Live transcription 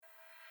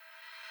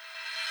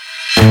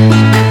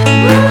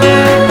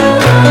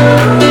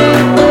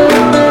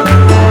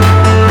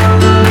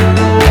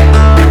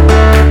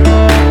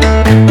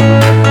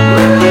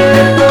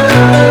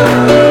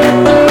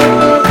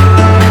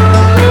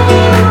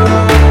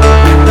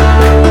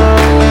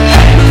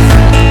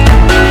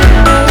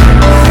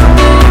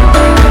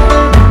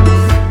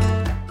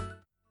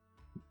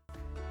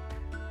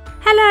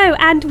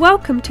And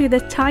welcome to the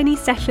Tiny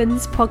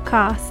Sessions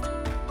podcast.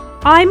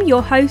 I'm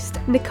your host,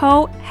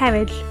 Nicole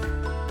Herridge.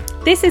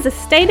 This is a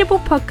sustainable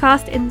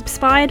podcast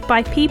inspired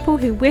by people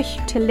who wish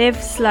to live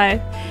slow.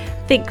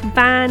 Think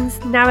vans,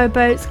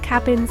 narrowboats,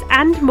 cabins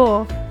and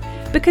more.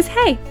 Because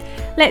hey,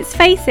 let's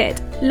face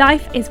it,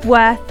 life is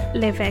worth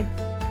living.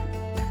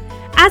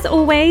 As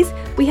always,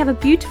 we have a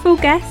beautiful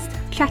guest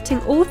chatting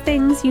all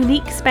things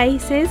unique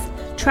spaces,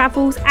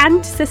 travels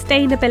and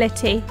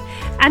sustainability,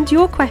 and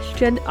your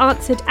question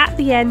answered at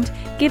the end,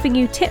 giving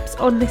you tips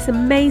on this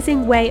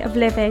amazing way of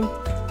living.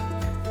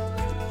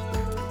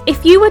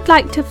 If you would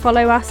like to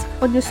follow us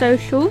on your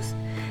socials,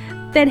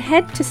 then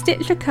head to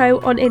Stitcher Co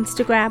on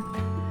Instagram.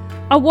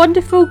 Our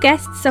wonderful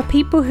guests are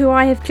people who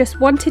I have just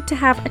wanted to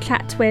have a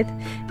chat with,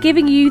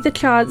 giving you the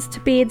chance to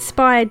be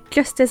inspired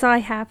just as I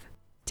have.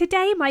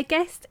 Today my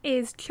guest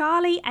is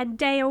Charlie and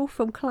Dale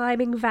from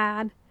Climbing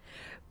Van.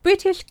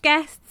 British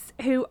guests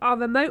who are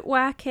remote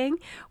working.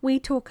 We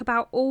talk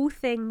about all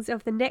things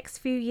of the next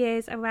few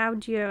years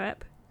around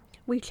Europe.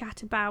 We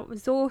chat about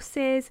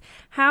resources,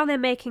 how they're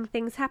making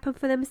things happen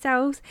for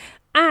themselves,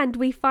 and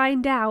we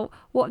find out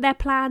what their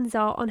plans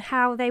are on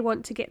how they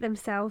want to get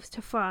themselves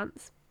to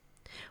France.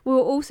 We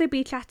will also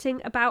be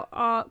chatting about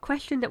our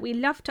question that we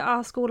love to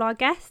ask all our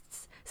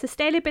guests,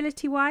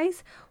 sustainability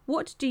wise,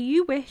 what do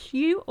you wish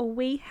you or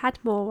we had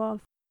more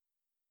of?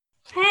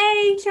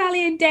 Hey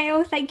Charlie and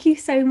Dale, thank you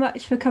so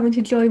much for coming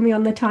to join me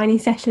on the Tiny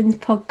Sessions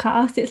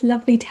podcast. It's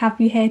lovely to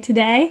have you here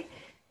today.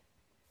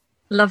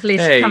 Lovely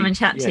to come and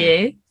chat to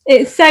you.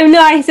 It's so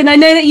nice, and I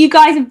know that you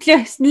guys have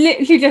just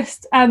literally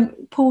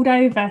pulled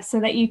over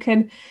so that you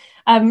can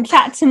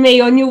chat to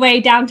me on your way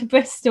down to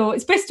Bristol.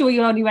 It's Bristol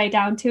you're on your way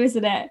down to,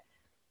 isn't it?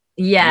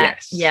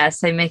 Yeah,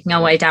 so making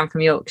our way down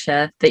from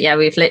Yorkshire, but yeah,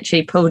 we've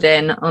literally pulled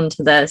in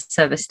onto the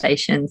service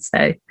station,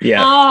 so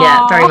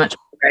yeah, very much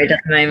road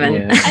at the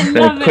moment. I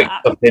love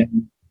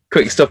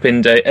quick stop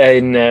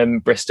in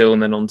Bristol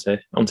and then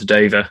onto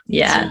Dover.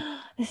 Yeah.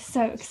 It's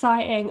so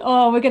exciting.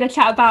 Oh, we're going to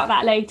chat about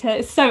that later.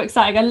 It's so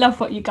exciting. I love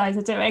what you guys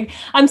are doing.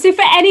 So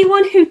for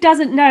anyone who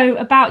doesn't know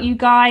about you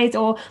guys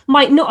or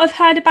might not have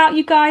heard about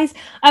you guys,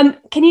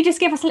 can you just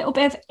give us a little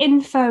bit of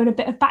info and a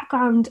bit of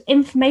background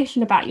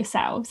information about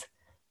yourselves?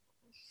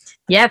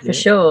 Yeah, for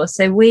sure.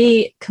 So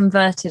we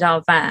converted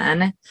our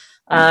van.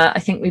 I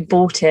think we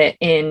bought it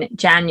in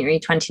January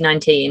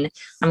 2019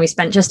 and we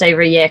spent just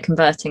over a year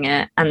converting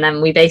it. And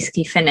then we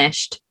basically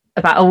finished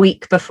about a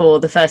week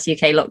before the first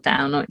UK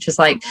lockdown, which was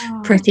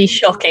pretty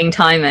shocking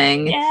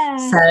timing. Yeah.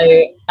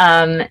 So,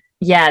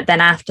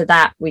 then after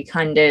that, we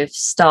kind of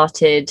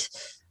started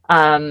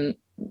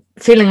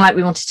feeling like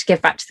we wanted to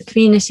give back to the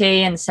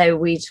community. And so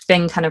we'd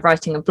been kind of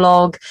writing a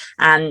blog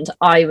and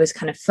I was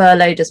kind of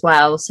furloughed as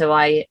well. So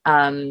I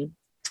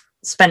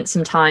spent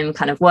some time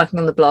kind of working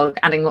on the blog,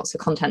 adding lots of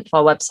content to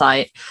our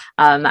website.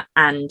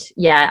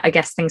 I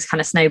guess things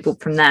kind of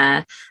snowballed from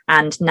there.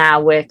 And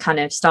now we're kind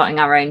of starting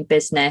our own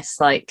business,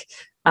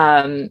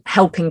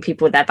 helping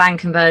people with their van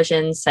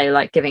conversions.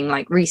 So giving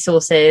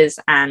resources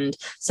and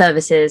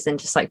services and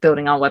just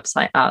building our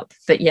website up.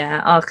 But yeah,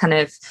 our kind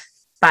of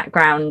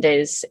background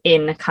is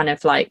in kind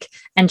of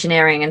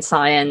engineering and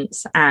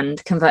science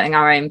and converting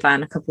our own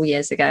van a couple of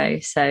years ago.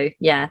 So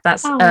yeah,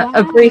 that's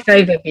a brief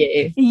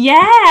overview.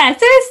 Yeah,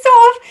 so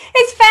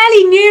it's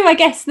fairly new. I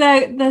guess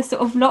the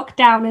sort of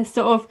lockdown has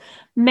sort of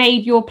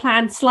made your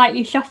plan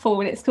slightly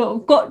shuffle and it's sort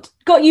of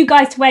got you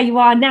guys to where you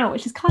are now,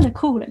 which is kind of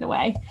cool in a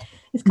way.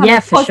 It's kind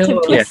of a positive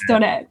twist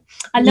on it.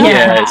 I love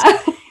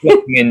that. It's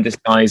blessing in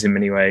disguise in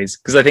many ways,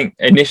 because I think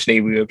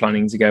initially we were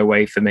planning to go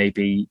away for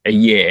maybe a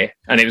year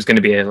and it was going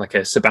to be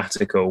a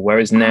sabbatical,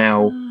 whereas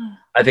now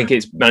I think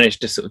it's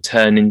managed to sort of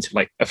turn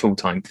into a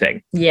full-time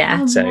thing.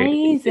 Yeah. So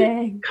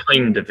amazing.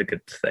 Kind of a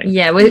good thing.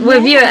 Yeah, we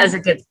view it as a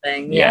good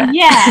thing.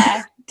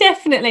 Yeah,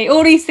 definitely.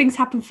 All these things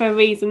happen for a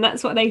reason.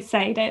 That's what they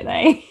say, don't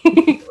they?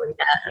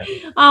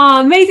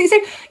 Oh, amazing. So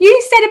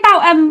you said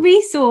about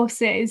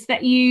resources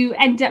that you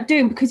ended up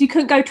doing because you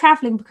couldn't go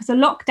traveling because of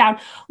lockdown.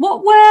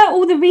 What were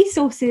all the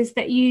resources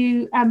that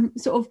you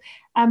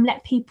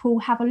let people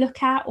have a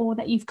look at or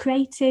that you've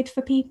created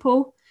for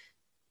people?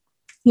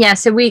 Yeah,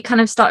 so we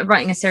kind of started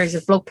writing a series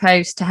of blog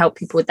posts to help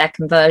people with their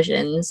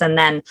conversions. And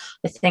then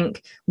I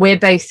think we're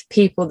both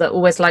people that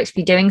always like to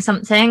be doing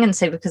something. And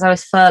so because I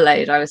was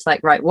furloughed, I was like,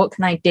 right, what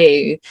can I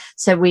do?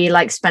 So we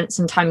spent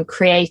some time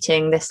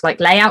creating this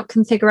layout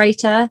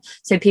configurator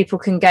so people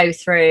can go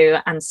through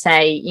and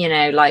say,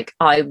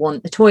 I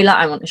want the toilet,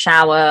 I want the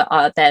shower,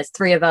 there's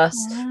 3 of us,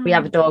 we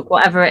have a dog,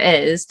 whatever it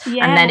is.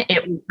 Yeah. And then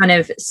it will kind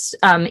of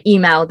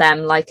email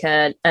them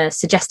a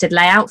suggested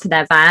layout for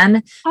their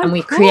van. And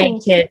we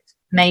created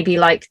maybe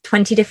like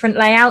 20 different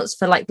layouts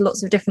for like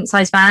lots of different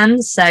size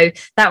vans. So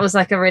that was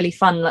like a really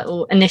fun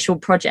little initial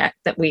project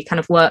that we kind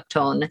of worked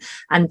on.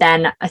 And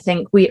then I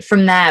think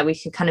from there we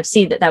could kind of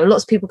see that there were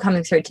lots of people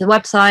coming through to the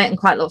website and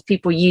quite a lot of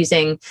people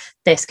using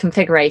this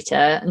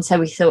configurator. And so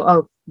we thought,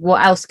 oh,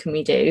 what else can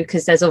we do?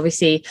 Because there's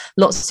obviously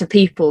lots of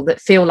people that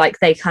feel like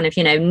they kind of,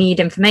 need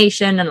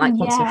information and like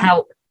want some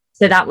help.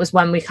 So that was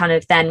when we kind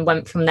of then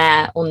went from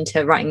there on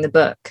to writing the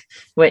book,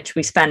 which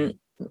we spent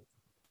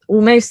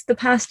almost the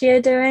past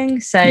year doing.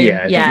 So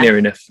near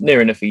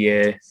enough a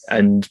year,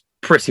 and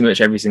pretty much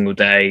every single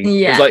day.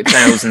 It was like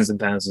thousands and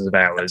thousands of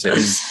hours. It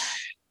was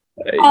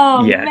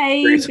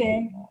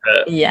amazing.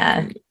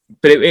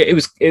 But it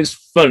was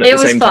fun. It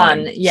was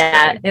fun.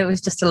 Yeah, it was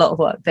just a lot of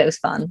work, but it was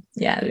fun.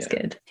 Yeah, it was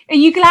good. Are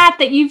you glad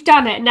that you've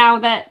done it now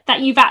that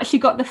you've actually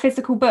got the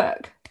physical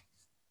book?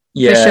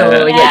 Yeah, for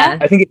sure. Yeah,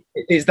 I think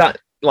it's that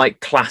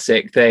like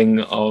classic thing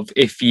of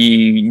if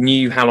you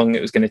knew how long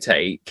it was going to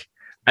take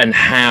and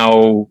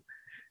how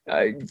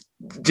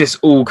just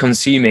all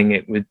consuming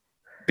it would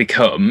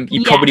become,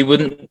 you probably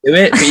wouldn't do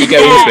it, but you go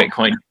into it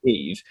quite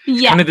naive.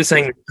 Kind of the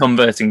same with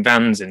converting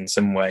vans in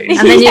some ways.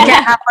 And then you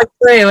get halfway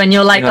through and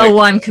you're like, oh,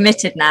 well, I'm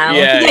committed now.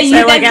 There's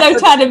no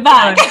turning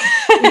back.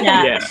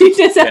 You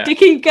just have to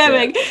keep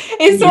going.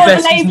 It's sort of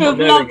a labour of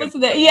love,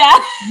 isn't it? Yeah.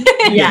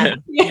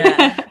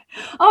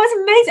 Oh, it's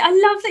amazing. I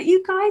love that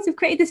you guys have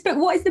created this book.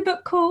 What is the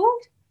book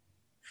called?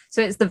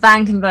 So it's the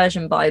Van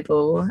Conversion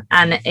Bible,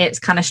 and its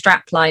kind of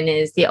strapline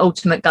is The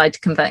Ultimate Guide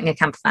to Converting a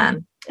Camper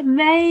Van.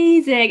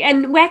 Amazing.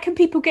 And where can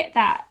people get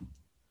that?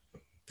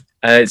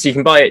 So you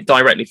can buy it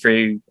directly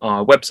through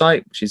our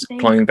website, which is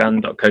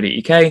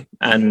climbingvan.co.uk,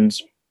 and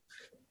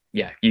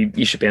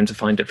you should be able to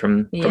find it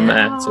from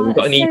there. So we've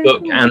got an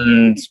ebook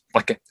and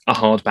like a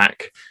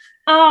hardback.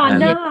 Oh,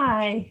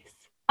 nice.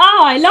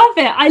 Oh, I love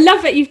it. I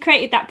love that you've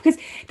created that, because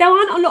there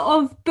aren't a lot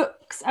of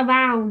books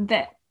around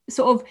that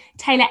sort of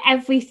tailor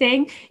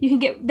everything.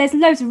 There's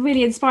loads of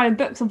really inspiring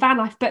books on van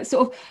life, but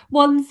sort of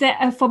ones that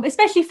are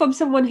especially from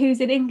someone who's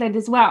in England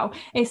as well.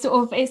 It's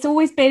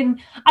always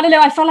been, I don't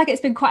know, I feel like it's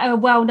been quite a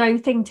well-known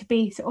thing to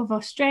be sort of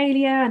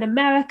Australia and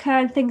America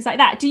and things like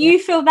that. Do you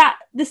feel that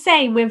the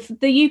same with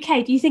the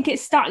UK? Do you think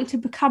it's starting to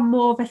become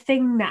more of a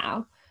thing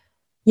now?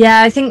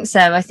 Yeah, I think so.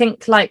 I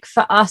think like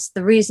for us,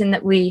 the reason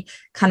that we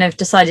kind of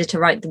decided to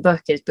write the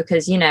book is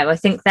because, I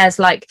think there's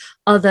like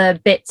other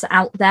bits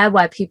out there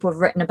where people have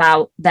written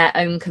about their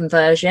own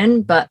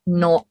conversion, but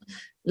not,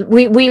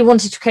 we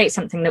wanted to create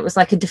something that was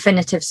like a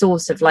definitive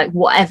source of like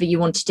whatever you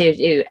wanted to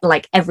do,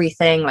 like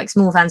everything, like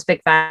small vans,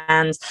 big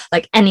vans,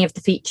 like any of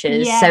the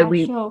features. So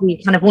we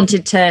kind of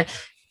wanted to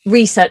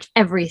research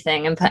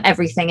everything and put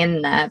everything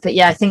in there. But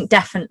I think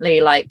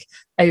definitely like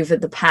over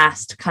the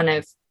past kind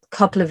of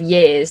couple of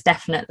years,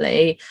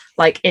 definitely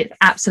like it's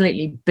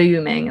absolutely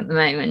booming at the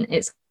moment.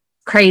 It's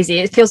crazy.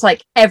 It feels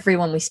like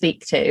everyone we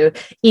speak to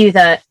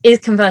either is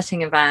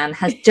converting a van,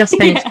 has just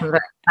finished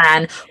converting a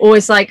van, or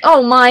is like,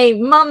 oh, my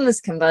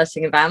mum's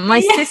converting a van, my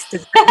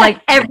sister's,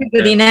 like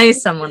everybody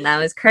knows someone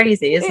now. Is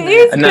crazy, isn't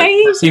it? And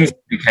that seems to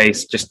be the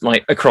case just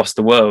like across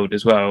the world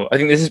as well. I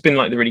think this has been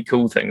like the really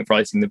cool thing of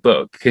writing the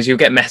book, because you'll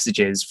get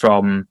messages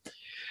from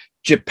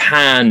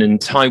Japan and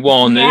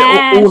Taiwan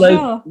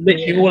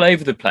literally all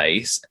over the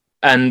place.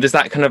 And there's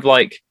that kind of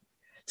like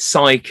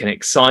psych and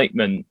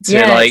excitement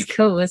to like, it's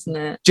cool, isn't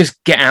it?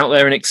 Just get out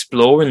there and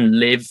explore and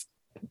live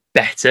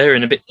better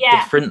and a bit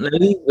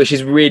differently, which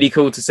is really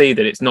cool to see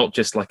that it's not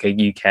just like a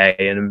UK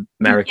and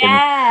American,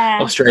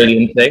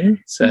 Australian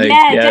thing. So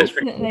definitely. It's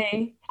really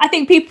cool. I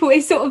think people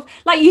is sort of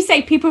like you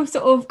say, people have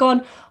sort of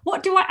gone,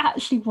 what do I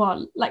actually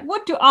want? Like,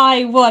 what do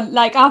I want?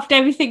 Like after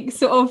everything's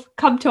sort of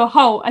come to a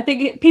halt, I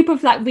think people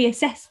have like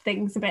reassessed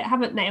things a bit,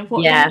 haven't they? Of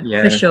what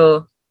for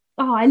sure.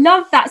 Oh, I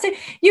love that. So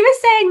you were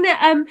saying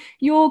that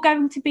you're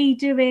going to be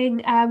doing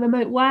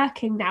remote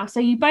working now.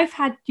 So you both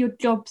had your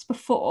jobs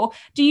before.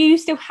 Do you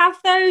still have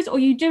those, or are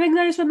you doing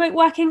those remote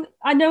working?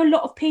 I know a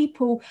lot of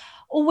people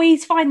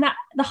always find that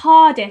the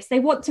hardest. They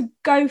want to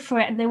go for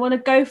it and they want to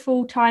go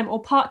full-time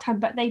or part-time,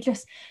 but they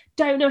just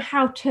don't know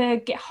how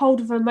to get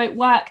hold of remote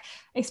work,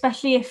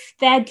 especially if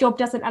their job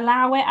doesn't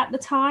allow it at the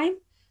time.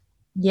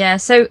 Yeah,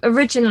 so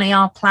originally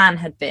our plan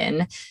had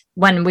been,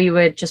 when we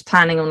were just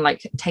planning on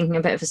like taking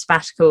a bit of a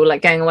sabbatical,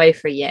 like going away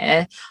for a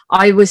year,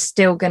 I was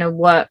still going to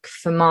work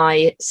for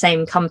my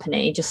same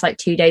company just like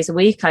 2 days a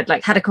week. I'd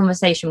like had a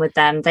conversation with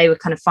them. They were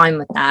kind of fine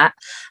with that.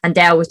 And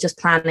Dale was just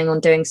planning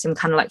on doing some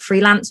kind of like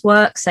freelance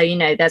work. So,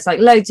 there's like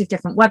loads of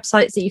different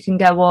websites that you can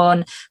go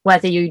on,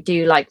 whether you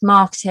do like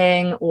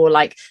marketing or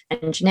like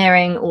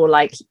engineering or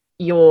like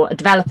you're a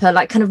developer,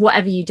 like kind of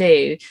whatever you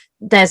do,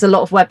 there's a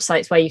lot of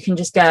websites where you can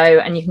just go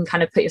and you can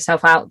kind of put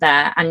yourself out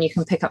there and you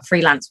can pick up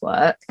freelance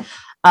work.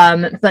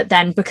 But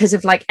then because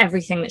of like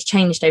everything that's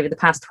changed over the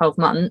past 12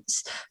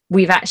 months,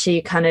 we've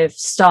actually kind of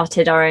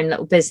started our own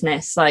little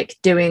business, like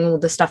doing all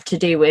the stuff to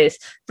do with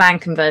van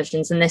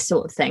conversions and this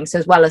sort of thing. So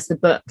as well as the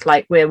book,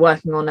 like we're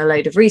working on a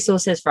load of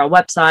resources for our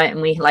website,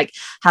 and we like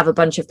have a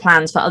bunch of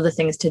plans for other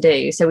things to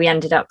do. So we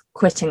ended up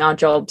quitting our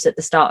jobs at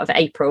the start of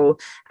April,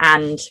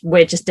 and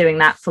we're just doing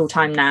that full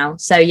time now.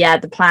 So yeah,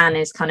 the plan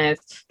is kind of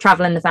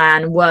travel in the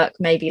van, work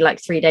maybe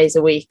like 3 days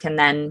a week, and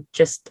then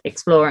just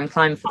explore and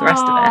climb for the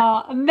rest of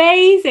it.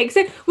 Amazing.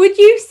 So would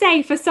you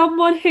say, for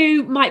someone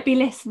who might be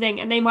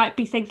listening and they might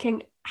be thinking,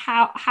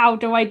 how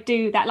do I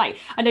do that? Like,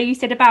 I know you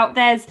said about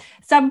there's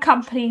some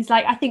companies,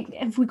 like I think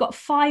if we got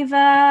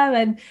Fiverr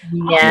and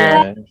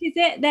is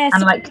it there's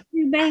like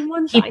two main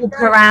ones, people like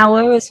per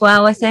hour as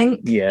well, I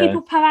think.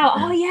 People per hour.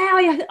 Oh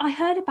yeah, I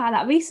heard about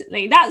that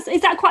recently.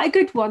 Is that quite a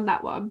good one,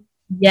 that one?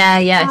 Yeah,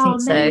 I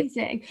think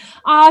amazing.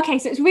 Okay,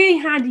 so it's really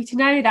handy to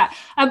know that,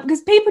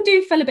 because people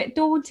do feel a bit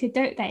daunted,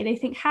 don't they? They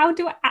think, how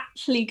do I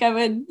actually go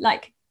and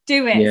like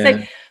do it?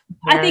 So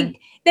I think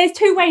there's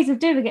two ways of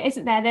doing it,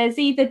 isn't there? There's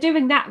either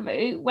doing that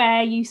route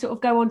where you sort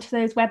of go onto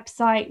those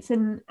websites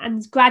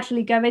and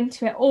gradually go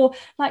into it, or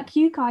like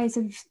you guys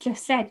have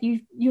just said,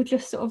 you're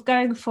just sort of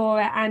going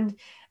for it, and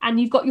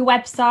you've got your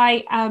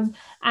website,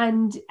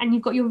 and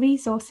you've got your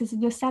resources,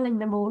 and you're selling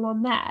them all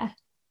on there.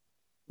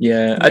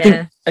 I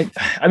think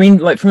I mean,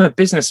 like from a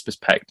business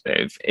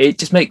perspective, it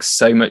just makes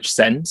so much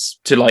sense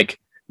to like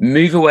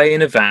move away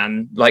in a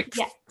van, like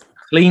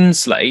clean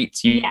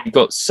slate. You've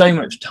got so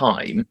much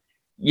time.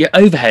 Your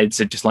overheads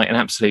are just like an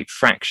absolute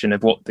fraction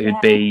of what they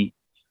would be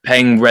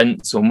paying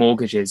rents or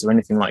mortgages or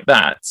anything like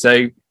that.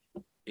 So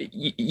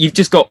you've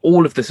just got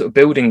all of the sort of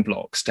building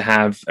blocks to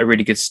have a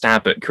really good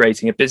stab at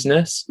creating a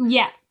business.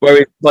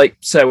 Where like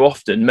so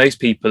often most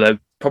people are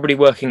probably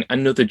working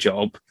another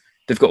job.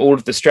 They've got all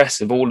of the stress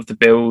of all of the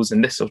bills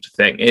and this sort of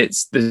thing.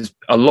 There's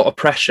a lot of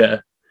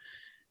pressure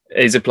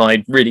is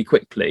applied really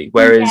quickly.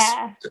 Whereas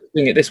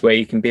doing it this way,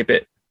 you can be a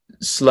bit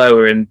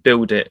slower and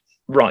build it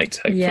right,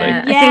 hopefully.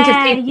 I think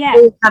if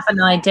people have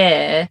an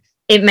idea,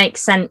 it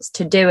makes sense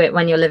to do it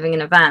when you're living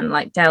in a van.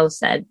 Like Dale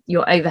said,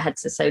 your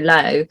overheads are so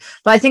low.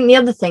 But I think the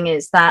other thing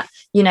is that,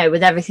 you know,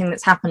 with everything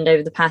that's happened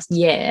over the past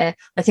year,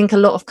 I think a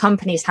lot of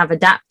companies have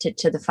adapted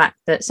to the fact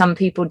that some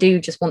people do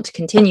just want to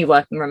continue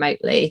working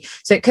remotely.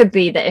 So it could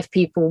be that if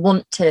people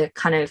want to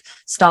kind of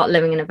start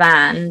living in a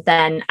van,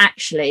 then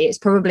actually it's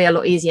probably a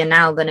lot easier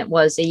now than it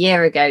was a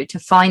year ago to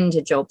find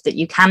a job that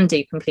you can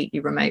do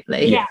completely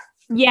remotely.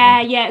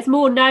 Yeah, it's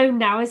more known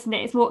now, isn't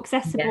it? It's more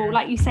accessible,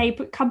 like you say,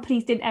 but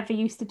companies didn't ever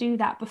used to do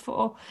that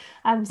before.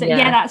 That's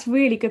a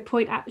really good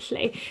point,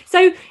 actually. So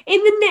in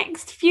the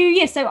next few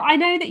years, so I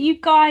know that you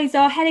guys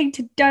are heading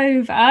to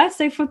Dover.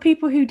 So for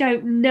people who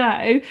don't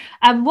know,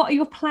 what are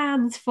your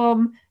plans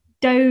from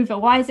Dover?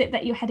 Why is it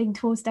that you're heading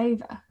towards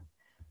Dover?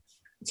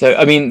 So,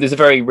 I mean, there's a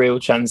very real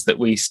chance that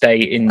we stay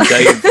in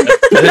Dover.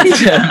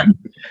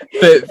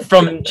 But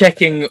from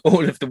checking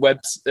all of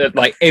the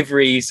like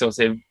every sort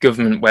of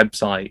government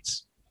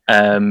website,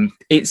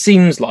 it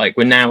seems like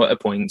we're now at a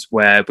point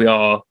where we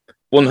are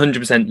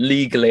 100%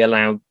 legally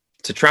allowed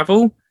to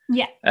travel.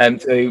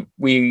 So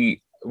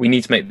we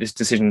need to make this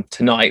decision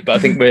tonight, but I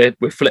think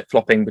we're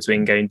flip-flopping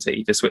between going to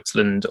either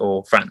Switzerland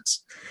or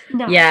France.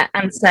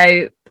 And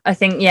so I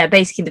think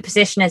basically the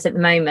position is at the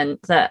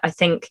moment that I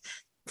think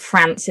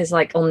France is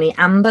like on the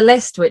amber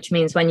list, which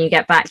means when you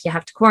get back you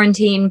have to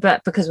quarantine,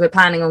 but because we're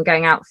planning on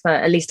going out for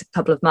at least a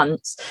couple of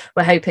months,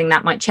 we're hoping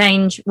that might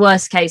change.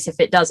 Worst case, if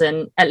it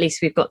doesn't, at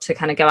least we've got to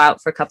kind of go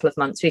out for a couple of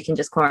months. We can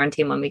just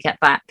quarantine when we get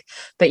back.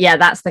 But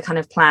that's the kind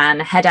of plan.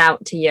 Head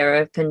out to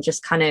Europe and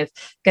just kind of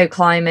go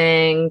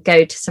climbing,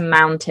 go to some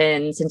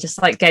mountains, and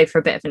just like go for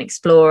a bit of an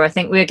explore. I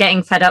think we're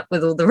getting fed up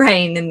with all the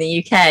rain in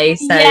the UK,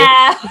 so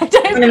we're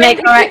going to make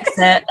our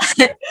exit.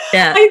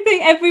 I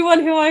think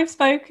everyone who I've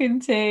spoken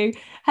to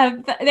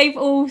they've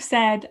all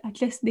said, I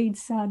just need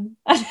sun.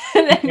 All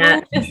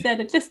just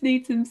said, I just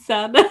need some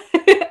sun.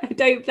 I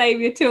don't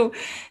blame you at all.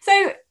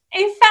 So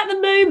if at the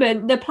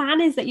moment the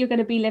plan is that you're going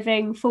to be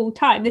living full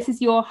time, this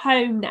is your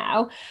home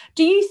now,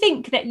 do you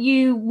think that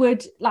you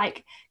would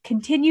like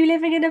continue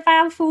living in a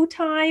van full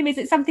time? Is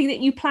it something that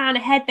you plan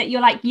ahead that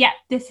you're like,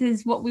 this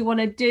is what we want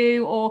to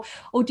do, or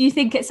do you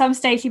think at some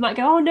stage you might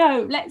go, oh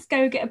no, let's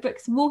go get a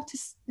bricks and mortar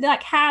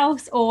like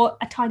house or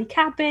a tiny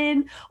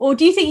cabin? Or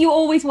do you think you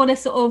always want to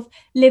sort of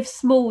live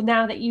small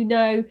now that you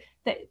know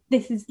that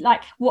this is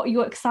like what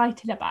you're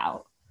excited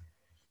about?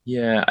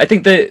 I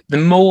think that the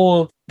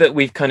more that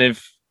we've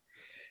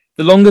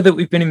the longer that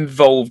we've been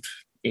involved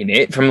in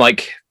it, from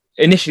like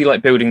initially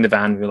like building the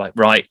van, we were like,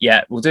 right,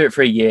 we'll do it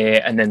for a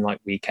year, and then like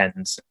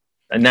weekends,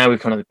 and now we've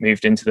kind of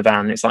moved into the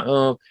van. It's like,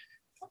 oh,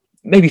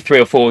 maybe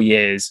 3 or 4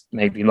 years,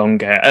 maybe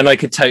longer. And I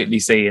could totally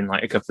see in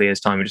like a couple of years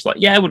time we're just like,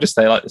 we'll just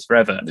stay like this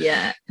forever.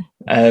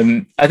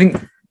 I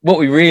think what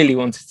we really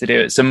wanted to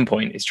do at some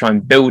point is try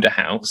and build a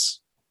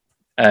house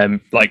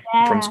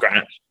from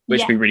scratch,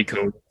 which would be really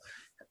cool.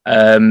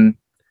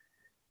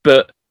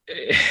 But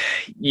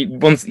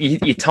once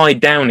you're tied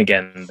down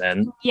again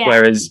then,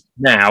 whereas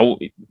now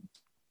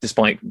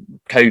despite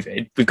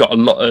COVID, we've got a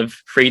lot of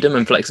freedom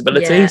and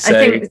flexibility. Yeah, so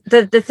I think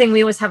the thing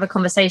we always have a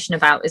conversation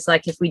about is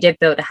like, if we did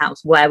build a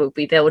house, where would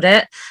we build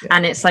it? Yeah.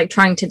 And it's like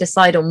trying to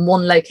decide on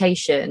one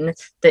location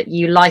that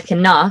you like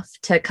enough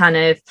to kind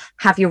of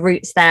have your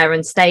roots there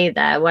and stay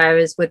there,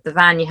 whereas with the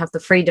van you have the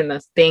freedom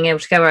of being able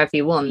to go wherever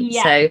you want.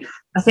 Yeah. So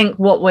I think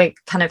what we're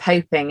kind of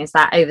hoping is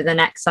that over the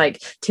next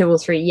like 2 or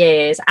 3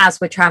 years,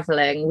 as we're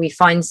traveling, we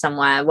find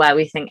somewhere where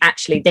we think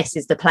actually this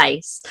is the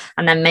place,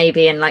 and then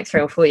maybe in like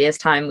 3 or 4 years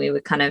time we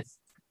would kind of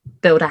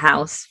build a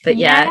house. But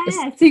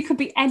so you could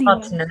be anywhere.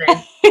 Absolutely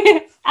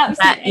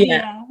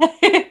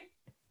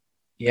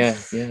yeah,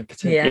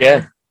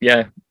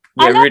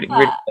 I love really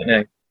that. don't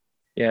know.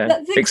 Yeah,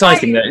 That's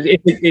exciting though.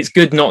 It's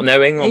good not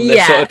knowing on this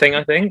Yeah. sort of thing.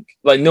 I think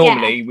like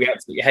normally we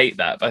absolutely hate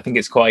that, but I think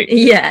it's quite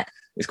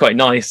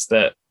nice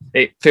that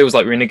it feels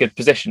like we're in a good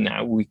position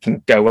now. We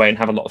can go away and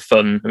have a lot of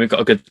fun, and we've got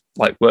a good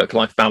like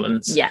work-life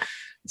balance. Yeah.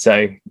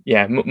 So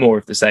yeah, more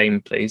of the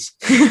same, please.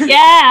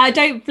 Yeah, I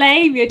don't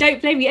blame you.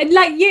 And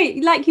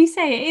like you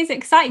say, it is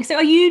exciting. So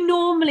are you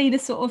normally the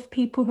sort of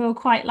people who are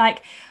quite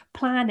like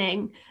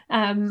planning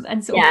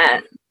and sort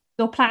of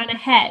or plan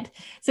ahead?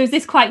 So is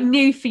this quite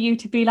new for you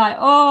to be like,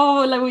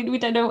 oh, like we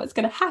don't know what's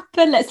going to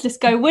happen, let's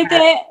just go with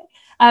it?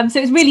 So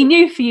it's really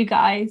new for you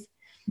guys.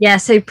 Yeah,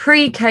 so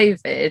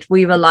pre-COVID,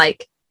 we were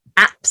like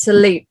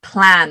absolute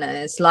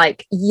planners.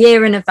 Like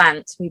year in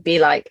advance, we'd be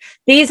like,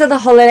 these are the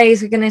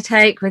holidays we're going to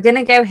take. We're going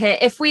to go here.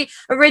 If we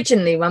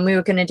originally, when we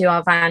were going to do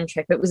our van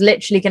trip, it was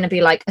literally going to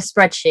be like a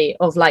spreadsheet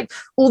of like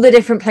all the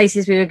different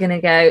places we were going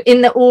to go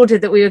in the order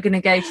that we were going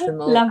to go to them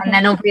all. And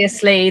then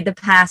obviously the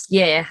past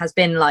year has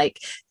been like,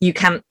 you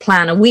can't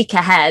plan a week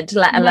ahead,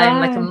 let alone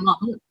like a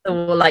month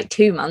or like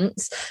 2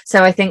 months.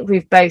 So I think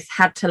we've both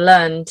had to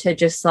learn to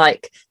just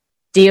like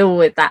deal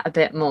with that a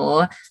bit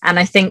more. And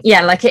I think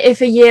like if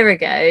a year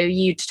ago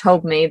you'd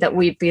told me that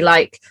we'd be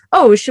like,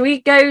 oh, should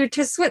we go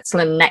to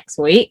Switzerland next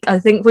week, I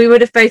think we would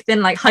have both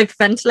been like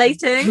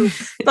hyperventilating.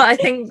 But I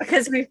think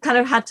because we've kind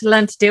of had to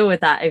learn to deal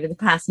with that over the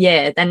past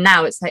year, then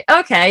now it's like,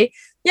 okay,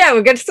 yeah,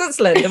 we're going to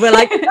Switzerland, and we're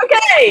like,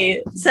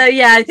 okay. So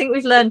yeah, I think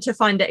we've learned to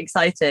find it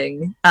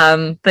exciting.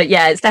 But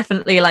yeah, it's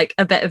definitely like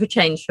a bit of a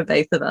change for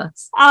both of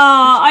us.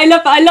 I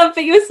love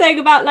that you were saying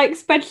about like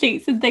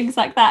spreadsheets and things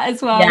like that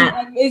as well.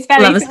 It's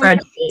very sort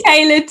of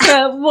tailored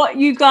to what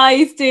you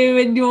guys do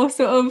and your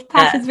sort of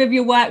passions with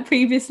your work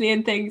previously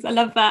and things. I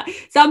love that.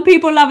 Some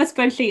people love a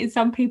spreadsheet and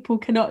some people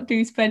cannot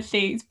do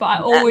spreadsheets, but I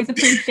always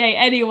appreciate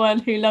anyone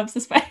who loves a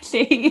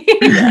spreadsheet.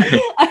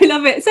 I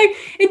love it. So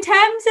in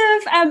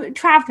terms of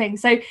traveling,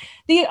 so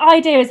the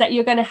idea is that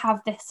you're going to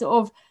have this sort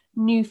of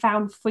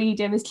newfound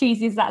freedom, as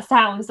cheesy as that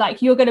sounds.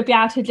 Like you're going to be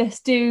able to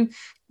just do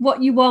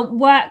what you want,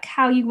 work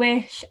how you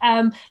wish,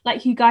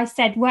 like you guys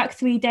said, work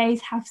 3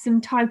 days, have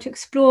some time to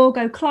explore,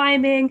 go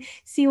climbing,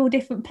 see all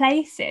different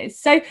places.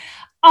 So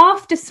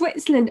after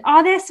Switzerland,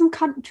 are there some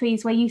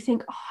countries where you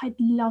think, oh, I'd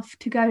love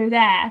to go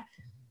there?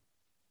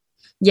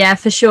 Yeah,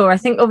 for sure. I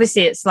think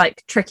obviously it's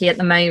like tricky at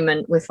the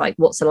moment with like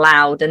what's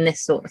allowed and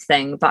this sort of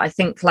thing, but I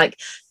think like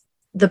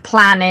the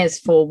plan is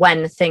for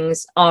when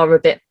things are a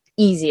bit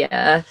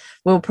easier,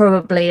 we'll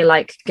probably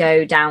like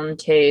go down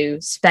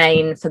to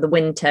Spain for the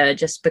winter,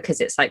 just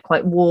because it's like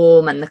quite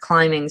warm and the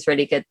climbing's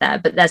really good there.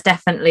 But there's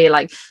definitely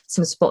like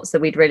some spots that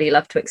we'd really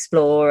love to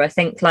explore. I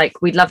think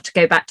like we'd love to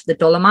go back to the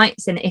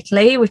Dolomites in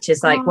Italy, which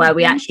is like where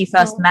we actually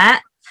first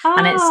met.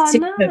 And it's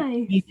super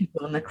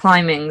beautiful, and the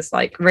climbing's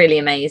like really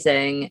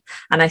amazing.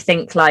 And I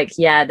think like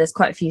there's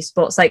quite a few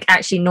spots, like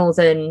actually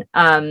northern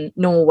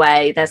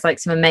Norway, there's like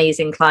some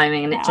amazing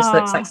climbing, and it just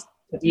looks like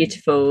super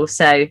beautiful.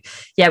 So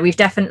yeah, we've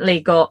definitely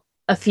got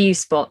a few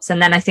spots.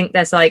 And then I think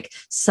there's like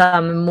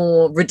some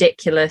more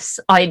ridiculous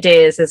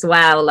ideas as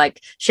well, like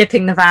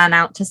shipping the van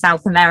out to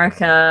South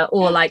America,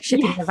 or like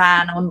shipping the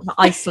van on to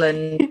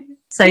Iceland.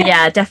 So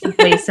yeah,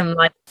 definitely some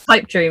like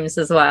pipe dreams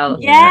as well.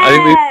 Yeah,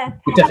 I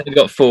think we've definitely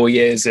got 4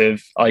 years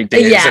of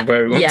ideas of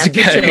where we want to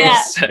go. Sure.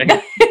 So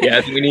yeah,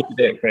 I think we need to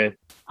do it, Chris.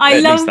 I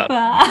love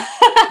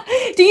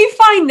that. Do you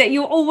find that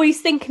you're always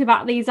thinking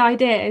about these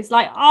ideas?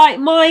 Like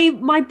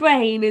my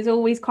brain is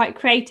always quite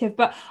creative,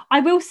 but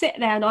I will sit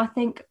there and I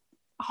think,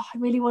 oh, I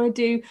really want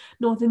to do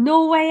northern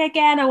Norway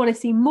again. I want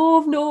to see more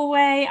of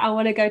Norway. I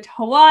want to go to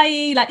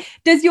Hawaii. Like,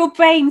 does your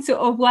brain sort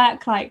of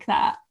work like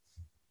that?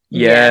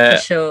 Yeah,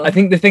 for sure. I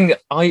think the thing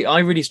that I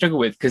really struggle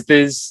with,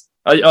 because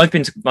I've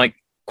been to like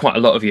quite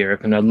a lot of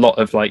Europe and a lot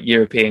of like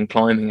European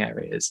climbing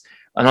areas,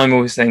 and I'm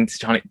always saying to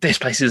Charlie, this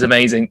place is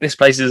amazing, this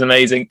place is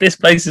amazing, this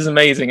place is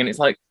amazing. And it's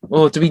like,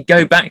 well, do we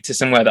go back to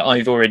somewhere that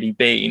I've already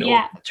been,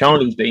 or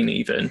Charlie's been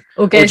even?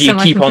 Or do you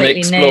keep on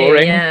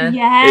exploring?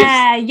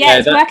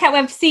 It's work out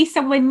whether to see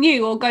somewhere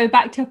new or go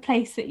back to a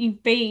place that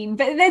you've been.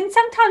 But then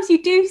sometimes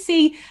you do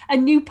see a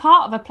new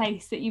part of a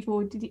place that you've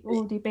already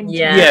been to.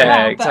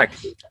 Yeah,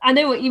 exactly. I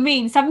know what you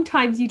mean.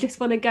 Sometimes you just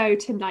want to go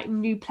to like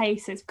new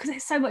places because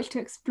there's so much to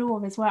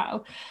explore as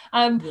well.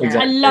 Exactly.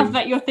 I love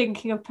that you're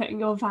thinking of putting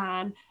your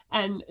van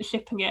and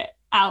shipping it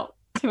out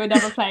to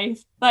another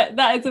place. Like,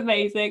 that is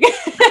amazing.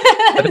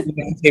 I think we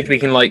can see if we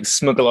can like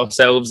smuggle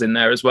ourselves in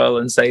there as well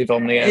and save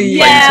on the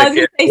yeah,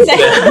 plane I was gonna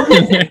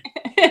say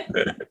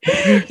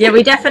Yeah,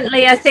 we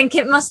definitely, I think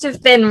it must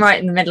have been right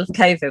in the middle of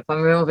COVID when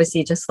we were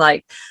obviously just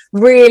like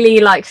really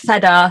like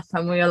fed up,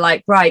 and we were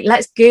like, right,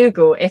 let's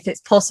Google if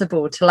it's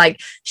possible to like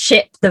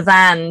ship the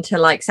van to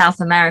like South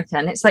America.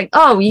 And it's like,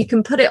 oh, you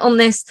can put it on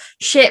this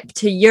ship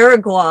to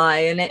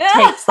Uruguay and it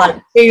takes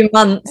like 2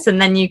 months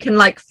and then you can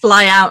like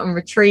fly out and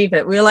retrieve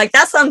it. We were like,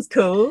 that sounds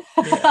cool.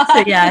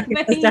 So yeah, I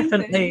think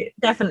there's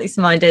definitely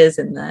some ideas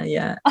in there.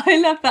 Yeah,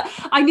 I love that.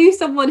 I knew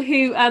someone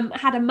who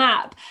had a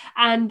map,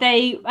 and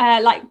they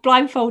like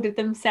blindfolded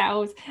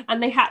themselves,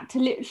 and they had to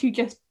literally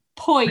just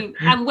point,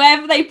 and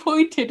wherever they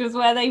pointed was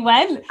where they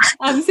went.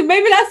 So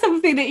maybe that's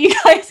something that you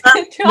guys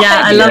can try.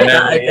 Yeah, I love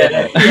that.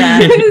 Yeah.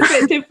 It's a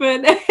bit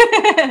different.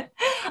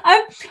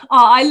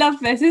 I love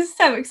this. This is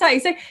so exciting.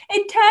 So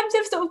in terms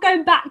of sort of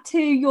going back to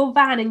your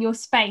van and your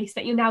space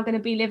that you're now going to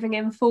be living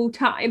in full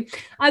time,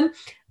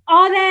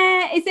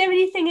 is there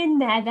anything in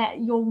there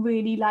that you're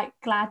really like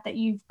glad that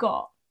you've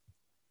got?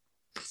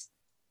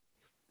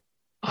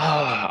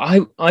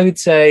 I would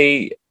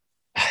say,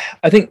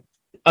 I think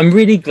I'm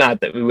really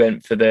glad that we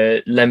went for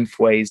the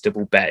lengthways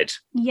double bed.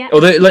 Yeah.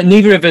 Although like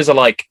neither of us are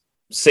like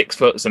 6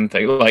 foot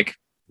something. Like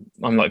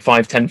I'm like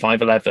 5'10",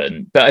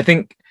 5'11". But I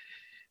think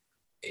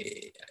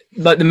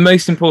like the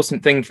most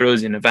important thing for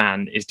us in a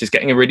van is just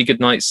getting a really good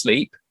night's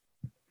sleep.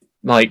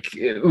 Like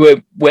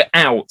we're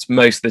out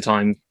most of the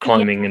time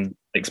climbing and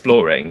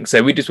exploring,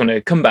 so we just want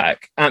to come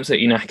back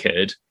absolutely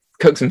knackered,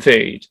 cook some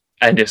food,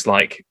 and just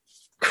like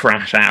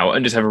crash out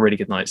and just have a really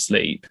good night's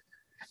sleep.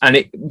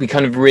 And we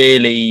kind of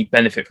really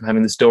benefit from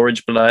having the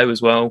storage below as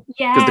well,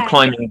 because the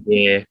climbing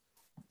gear,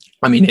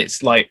 I mean,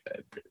 it's like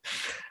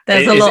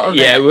there's a lot of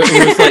it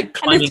was like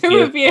climbing and the two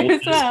of you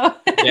as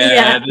well.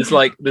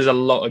 There's a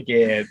lot of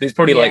gear. There's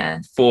probably like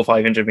 400 or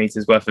 500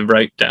 meters worth of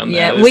rope down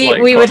there. Yeah,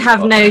 we would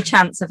have no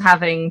chance of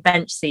having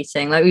bench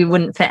seating. Like we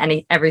wouldn't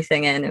fit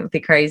everything in. It would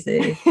be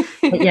crazy.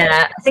 But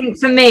yeah, I think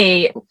for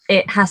me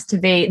it has to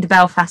be the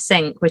Belfast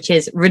sink, which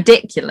is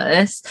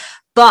ridiculous.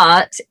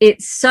 But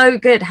it's so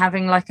good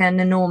having like an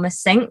enormous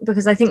sink,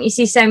 because I think you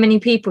see so many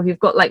people who've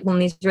got like one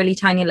of these really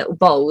tiny little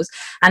bowls,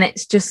 and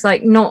it's just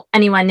like not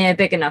anywhere near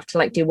big enough to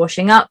like do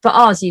washing up. But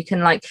ours, you can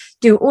like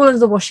do all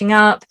of the washing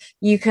up,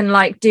 you can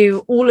like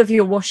do all of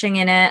your washing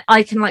in it.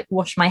 I can like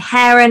wash my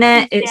hair in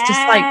it. It's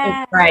just like,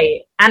 it's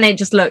great, and it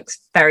just looks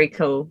very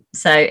cool.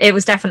 So it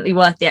was definitely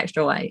worth the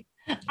extra weight.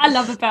 I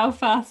love a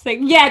Belfast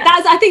thing. Yeah,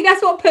 I think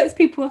that's what puts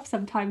people off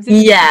sometimes.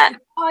 Yeah,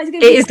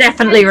 it is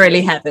definitely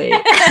really heavy.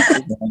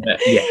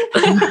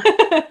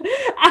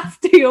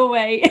 After your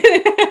weight.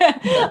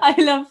 I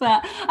love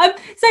that.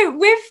 So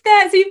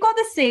you've got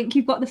the sink,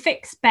 you've got the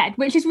fixed bed,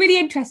 which is really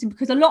interesting,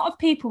 because a lot of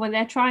people, when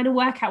they're trying to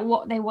work out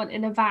what they want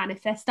in a van,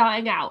 if they're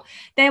starting out,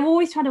 they're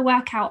always trying to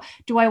work out,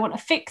 do I want a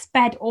fixed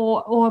bed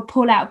or a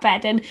pull-out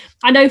bed? And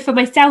I know for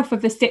myself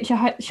with the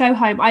Stitcher show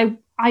home,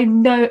 I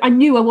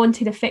knew I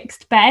wanted a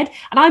fixed bed,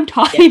 and I'm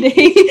tiny,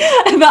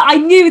 but I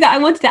knew that I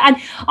wanted it. And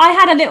I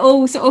had a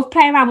little sort of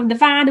play around with the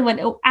van and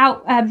went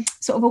out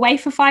sort of away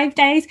for 5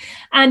 days.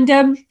 And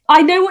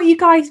I know what you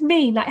guys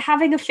mean, like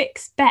having a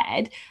fixed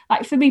bed.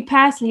 Like for me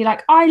personally,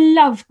 like I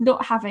loved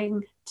not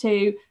having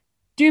to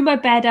do my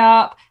bed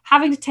up,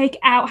 having to take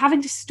it out,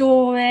 having to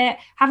store it,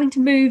 having to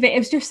move it.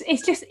 It's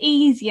just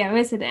easier,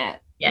 isn't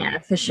it? Yeah,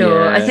 for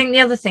sure. Yeah. I think the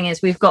other thing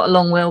is we've got a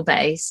long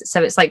wheelbase,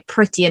 so it's like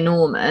pretty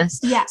enormous.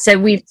 Yeah. So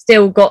we've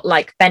still got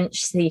like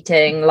bench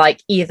seating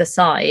like either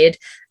side,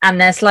 and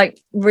there's like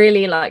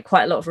really like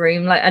quite a lot of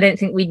room. Like I don't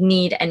think we'd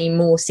need any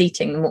more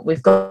seating than what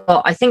we've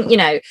got. I think, you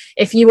know,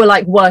 if you were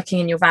like working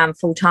in your van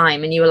full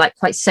time and you were like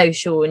quite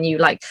social and you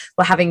like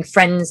were having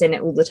friends in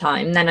it all the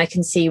time, then I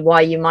can see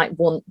why you might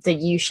want the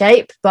U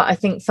shape. But I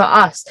think for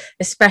us,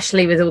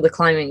 especially with all the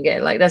climbing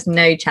gear, like there's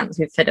no chance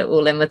we'd fit it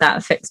all in without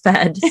a fixed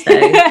bed. So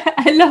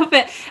I love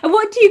it. And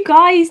what do you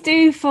guys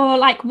do for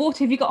like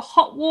water? Have you got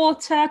hot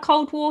water,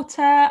 cold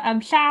water,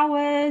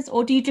 showers,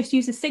 or do you just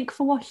use a sink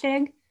for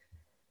washing?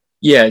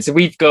 Yeah, so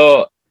we've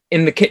got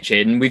in the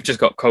kitchen, we've just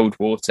got cold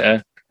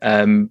water,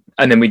 and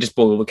then we just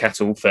boil the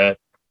kettle for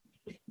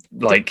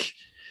like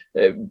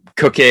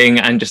cooking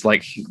and just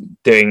like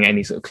doing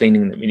any sort of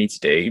cleaning that we need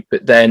to do.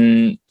 But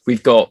then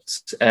we've got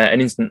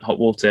an instant hot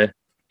water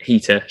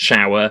heater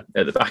shower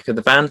at the back of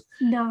the van.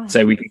 Nice.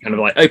 So we can kind of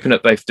like open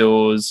up both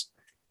doors,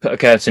 put a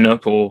curtain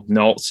up or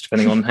not,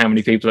 depending on how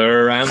many people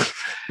are around,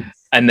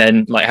 and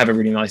then like have a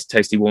really nice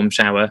toasty warm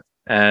shower.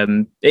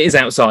 It is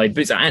outside,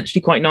 but it's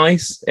actually quite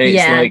nice.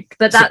 It's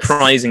but that's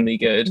surprisingly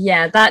good.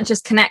 Yeah, that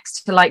just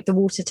connects to like the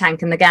water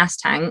tank and the gas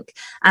tank,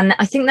 and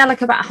I think they're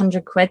like about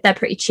 £100. They're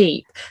pretty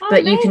cheap,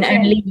 but you can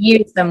only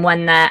use them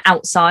when they're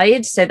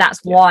outside, so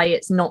that's why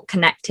it's not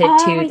connected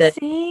to the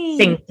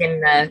sink in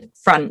the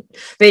front.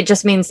 But it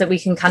just means that we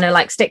can kind of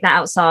like stick that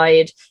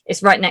outside.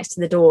 It's right next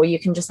to the door. You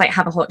can just like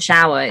have a hot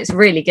shower. It's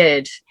really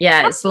good.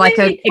 Yeah, it's like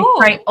really a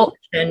great option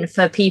option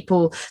for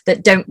people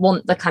that don't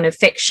want the kind of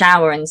fixed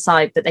shower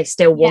inside, but they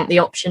still want the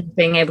option of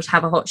being able to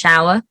have a hot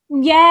shower.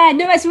 Yeah,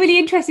 no, that's really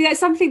interesting. That's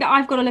something that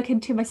I've got to look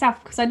into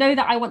myself, because I know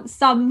that I want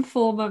some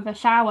form of a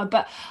shower,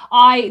 but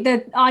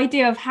the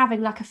idea of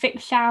having like a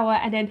fixed shower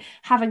and then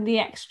having the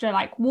extra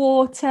like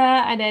water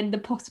and then the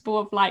possible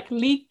of like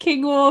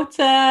leaking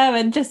water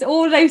and just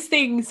all those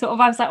things sort of,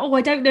 I was like, oh,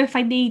 I don't know if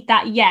I need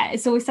that yet.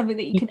 It's always something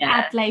that you can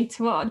add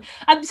later on.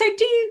 So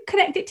do you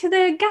connect it to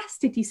the gas,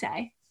 did you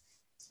say?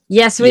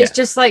 Yeah, so it's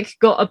just like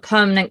got a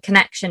permanent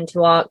connection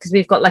to our, because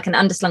we've got like an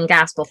underslung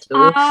gas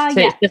bottle,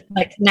 it's just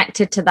like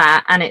connected to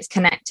that, and it's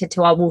connected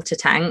to our water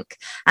tank,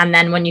 and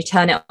then when you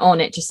turn it on,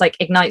 it just like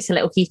ignites a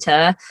little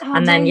heater,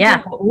 and then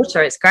hot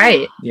water. It's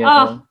great.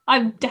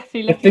 I'm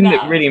definitely looking. The thing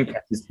that really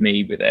impresses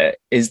me with it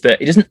is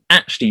that it doesn't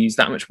actually use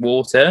that much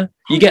water.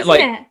 You get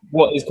like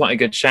what is quite a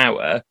good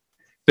shower,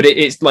 but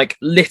it's like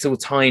little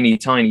tiny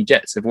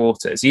jets of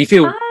water, so you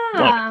feel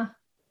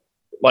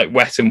like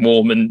wet and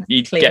warm, and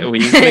you clean. Get all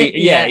you clean.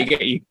 You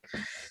get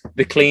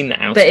the clean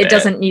out, but it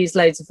doesn't use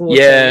loads of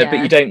water. But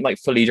you don't like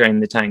fully drain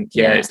the tank.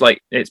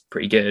 It's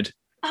pretty good.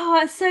 Oh,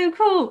 that's so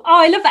cool.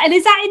 Oh, I love that. And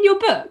is that in your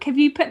book? Have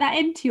you put that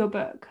into your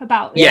book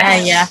about?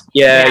 Yeah.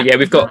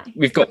 We've got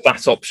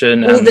that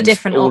option. All the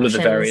different all options,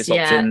 of the various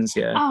options.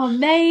 Yeah. Oh,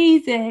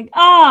 amazing.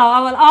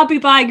 Oh, well, I'll be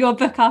buying your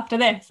book after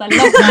this. I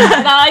love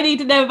that. Now I need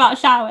to know about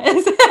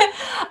showers.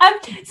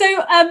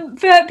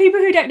 For people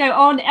who don't know,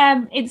 on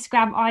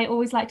Instagram, I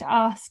always like to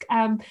ask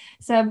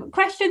some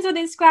questions on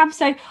Instagram.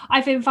 So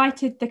I've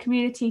invited the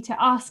community to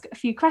ask a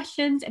few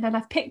questions, and then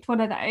I've picked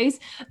one of those.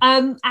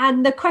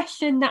 And the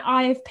question that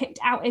I've picked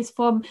out is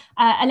from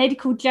a lady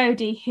called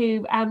Jodie,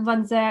 who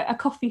runs a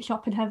coffee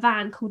shop in her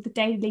van called the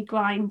Daily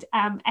Grind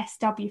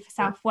SW for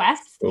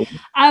Southwest. Cool.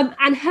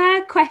 And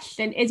her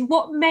question is,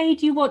 what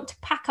made you want to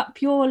pack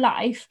up your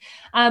life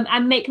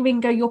and make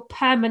Ringo your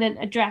permanent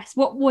address?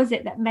 What was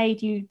it that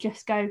made you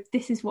just go,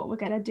 this is what we're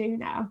going to do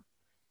now?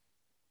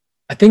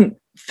 I think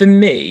for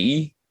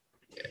me,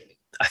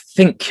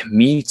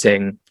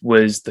 commuting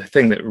was the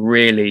thing that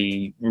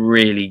really,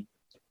 really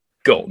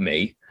got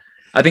me.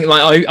 I think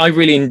like I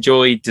really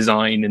enjoy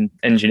design and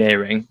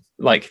engineering.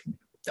 Like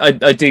I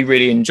do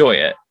really enjoy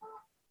it,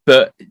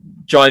 but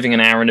driving an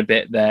hour and a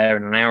bit there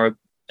and an hour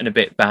and a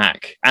bit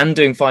back, and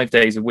doing 5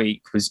 days a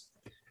week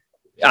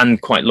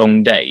and quite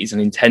long days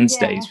and intense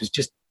days was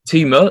just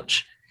too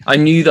much. I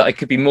knew that I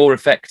could be more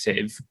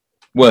effective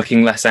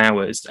working less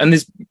hours, and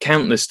there's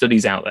countless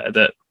studies out there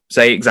that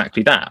say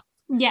exactly that.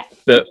 Yeah.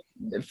 But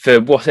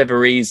for whatever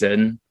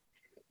reason,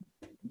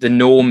 the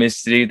norm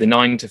is to do the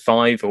 9 to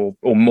 5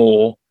 or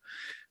more.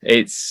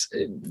 It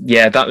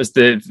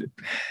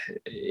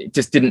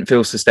just didn't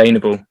feel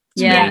sustainable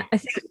to me. I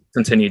think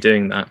continue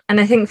doing that.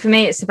 And I think for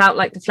me it's about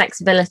like the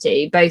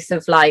flexibility, both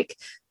of like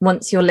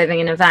once you're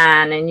living in a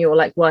van and you're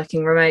like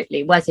working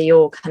remotely, whether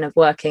you're kind of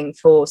working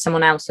for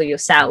someone else or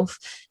yourself,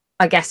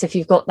 I guess if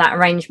you've got that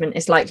arrangement,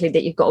 it's likely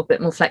that you've got a bit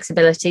more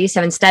flexibility.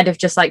 So instead of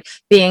just like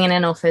being in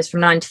an office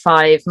from 9 to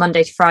 5,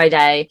 Monday to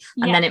Friday,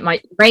 and then it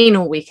might rain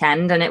all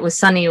weekend and it was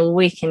sunny all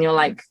week, and you're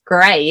like,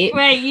 great.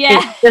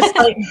 It's just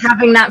like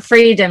having that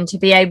freedom to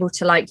be able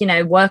to like, you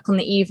know, work on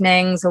the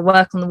evenings or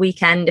work on the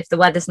weekend if the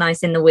weather's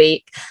nice in the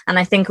week. And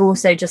I think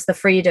also just the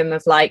freedom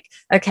of like,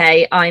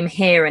 okay, I'm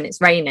here and it's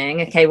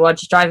raining. Okay, well, I'll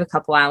just drive a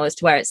couple hours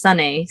to where it's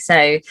sunny.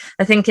 So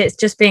I think it's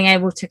just being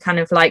able to kind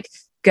of like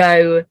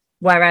go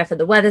wherever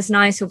the weather's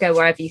nice or go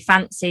wherever you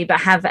fancy, but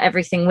have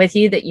everything with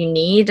you that you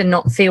need and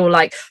not feel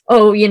like,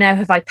 oh, you know,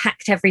 have I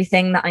packed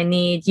everything that I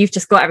need? You've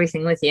just got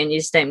everything with you and you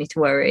just don't need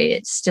to worry.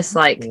 It's just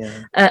like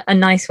a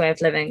nice way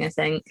of living, I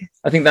think.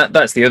 I think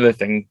that's the other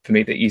thing for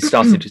me that you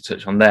started to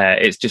touch on there.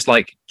 It's just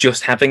like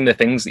just having the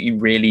things that you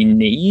really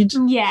need.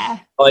 Yeah.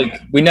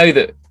 Like we know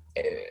that,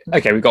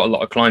 okay, we've got a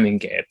lot of climbing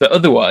gear, but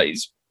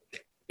otherwise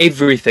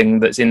everything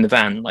that's in the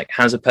van like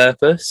has a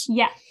purpose.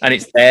 Yeah. And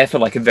it's there for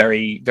like a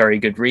very, very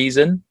good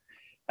reason.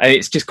 And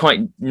it's just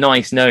quite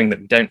nice knowing that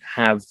we don't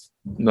have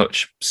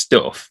much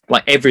stuff.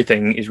 Like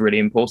everything is really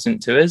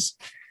important to us.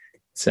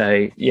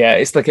 So yeah,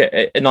 it's like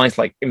a nice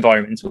like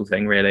environmental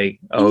thing, really.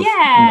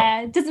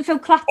 It doesn't feel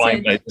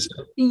cluttered.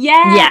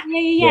 Yeah.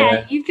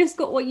 You've just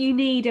got what you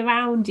need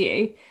around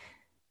you.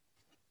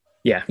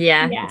 Yeah,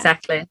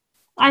 exactly.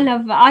 I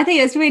love that. I think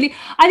it's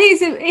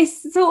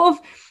sort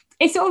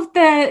of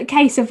the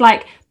case of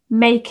like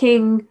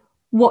making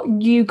what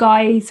you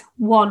guys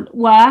want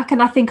work,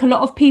 and I think a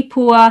lot of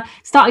people are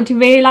starting to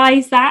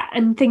realize that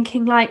and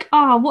thinking like,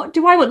 oh, what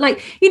do I want?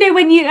 Like, you know,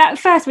 when you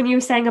were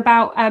saying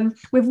about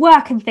with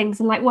work and things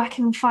and like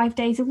working 5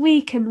 days a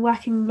week and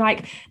working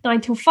like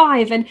 9 till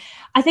 5, and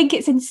I think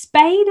it's in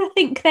Spain, I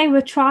think they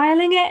were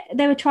trialing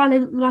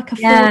like a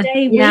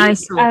 4-day week. I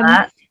saw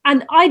that.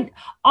 And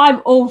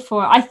I'm all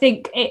for it. I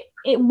think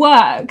it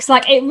works.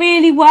 Like, it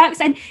really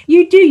works, and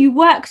you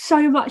work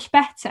so much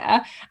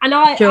better. And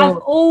I've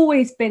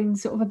always been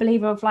sort of a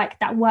believer of like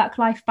that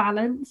work-life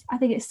balance. I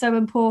think it's so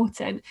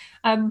important.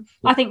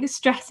 I think the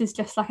stress is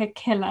just like a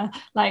killer.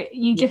 Like,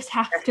 you just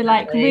have to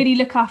like really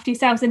look after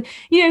yourselves. And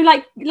you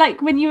know,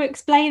 like when you were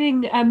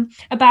explaining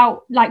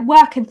about like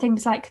work and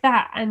things like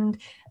that,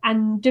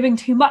 and doing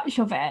too much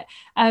of it,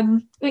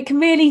 it can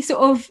really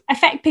sort of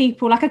affect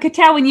people. Like, I could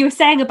tell when you were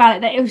saying about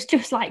it that it was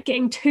just like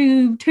getting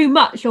too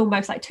much,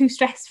 almost like too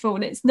stressful,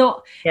 and it's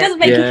not, it doesn't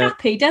make you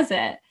happy, does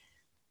it?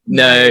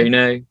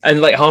 No.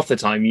 And like half the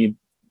time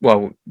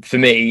for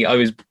me, I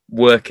was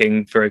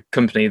working for a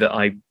company that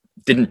I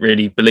didn't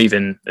really believe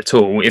in at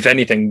all. If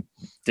anything,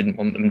 didn't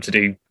want them to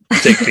do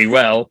particularly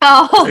well.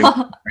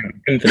 And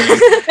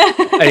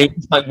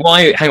it's like,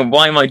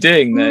 why am I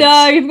doing this?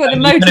 No, you've got the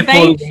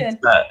motivation.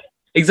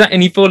 Exactly,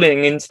 and you're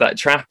falling into that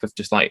trap of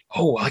just like,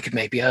 oh, I could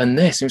maybe earn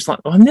this. And it's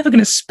like, well, I'm never going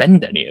to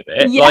spend any of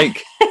it. Yeah.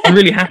 Like, I'm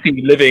really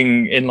happy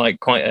living in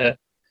like quite a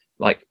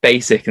like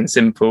basic and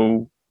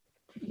simple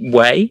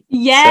way.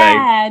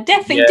 Yeah, so,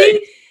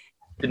 definitely.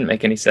 Didn't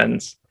make any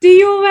sense. Do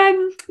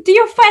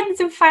your friends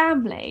and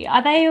family,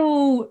 are they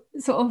all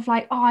sort of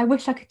like, oh, I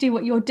wish I could do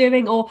what you're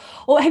doing, or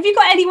have you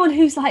got anyone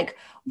who's like,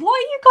 what are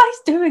you guys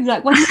doing?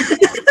 Like, when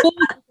you're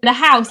in a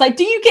house, like,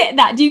 do you get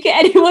that? Do you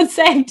get anyone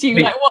saying to you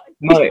like, what?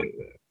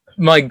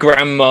 My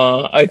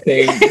grandma, I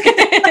think,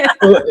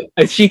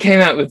 she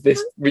came out with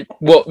this,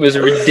 what was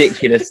a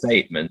ridiculous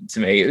statement to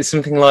me. It was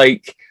something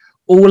like,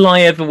 all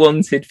I ever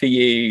wanted for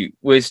you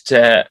was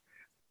to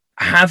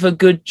have a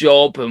good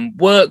job and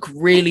work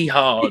really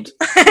hard.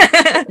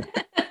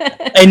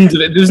 End of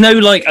it. There was no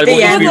like, I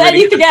want you to be really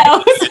anything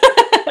else.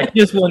 I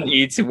just want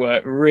you to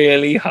work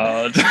really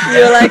hard.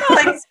 You're like,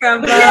 thanks,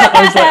 Grandma.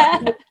 I was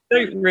like,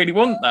 I don't really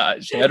want that,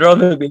 actually. I'd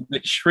rather be a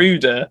bit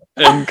shrewder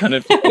and kind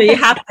of be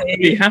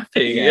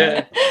happy.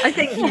 Yeah. I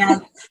think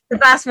the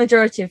vast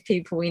majority of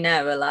people we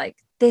know are like,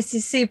 this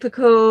is super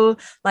cool,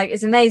 like,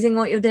 it's amazing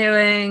what you're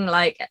doing,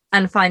 like,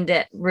 and find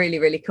it really,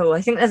 really cool.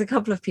 I think there's a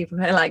couple of people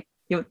who are like,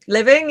 you're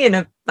living in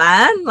a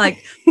van,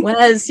 like,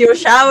 where's your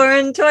shower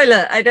and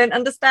toilet? I don't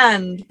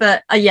understand.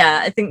 But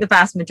I think the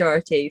vast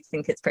majority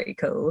think it's pretty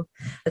cool.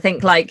 I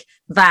think like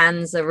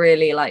vans are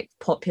really like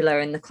popular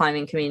in the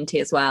climbing community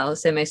as well,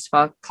 so most of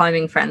our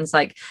climbing friends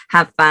like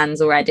have vans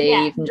already,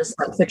 even just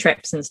like for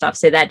trips and stuff,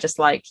 so they're just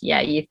like,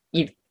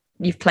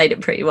 you've played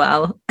it pretty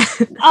well.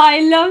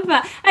 I love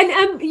that.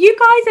 And you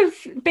guys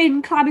have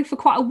been climbing for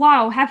quite a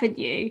while, haven't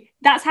you?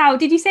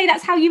 Did you say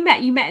that's how you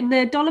met? You met in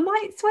the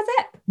Dolomites, was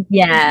it?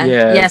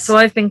 Yeah. So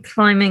I've been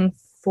climbing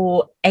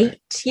for 8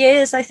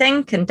 years, I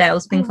think, and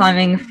Dale's been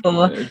climbing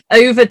for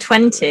over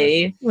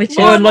 20, which is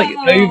like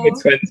over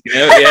 20.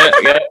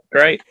 Yeah,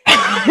 great.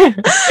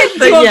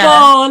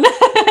 But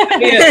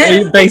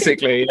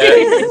basically,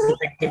 it's a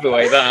big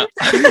giveaway that.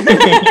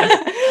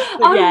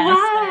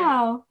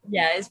 Wow.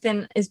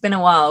 It's been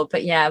a while,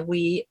 but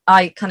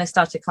I kind of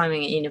started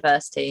climbing at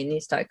university, and you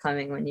started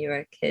climbing when you were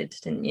a kid,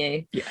 didn't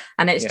you?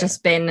 And it's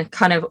just been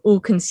kind of all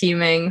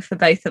consuming for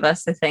both of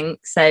us, I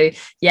think. So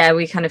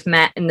we kind of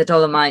met in the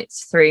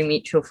Dolomites through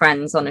mutual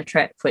friends on a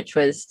trip, which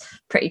was a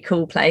pretty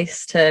cool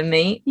place to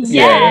meet.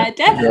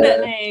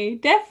 Definitely.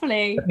 That's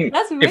really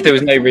if there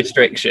was no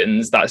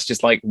restrictions, that's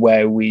just like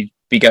where we'd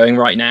be going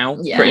right now,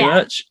 pretty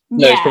much.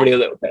 No, it's probably a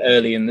little bit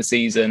early in the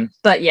season,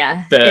 but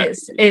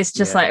it's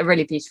just like a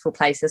really beautiful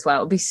place as well.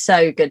 It'll be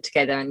so good to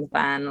go there in the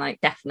van, like,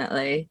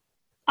 definitely.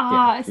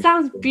 It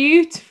sounds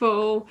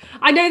beautiful.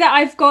 I know that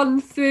I've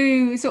gone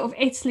through sort of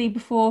Italy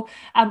before,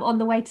 on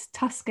the way to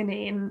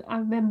Tuscany, and I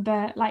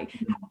remember like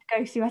having to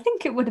go through, I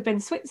think it would have been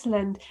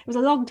Switzerland. It was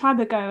a long time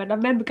ago, and I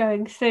remember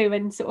going through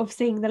and sort of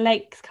seeing the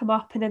lakes come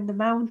up, and then the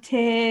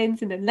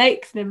mountains, and then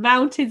lakes, and then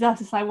mountains. I was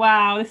just like,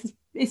 wow,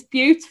 it's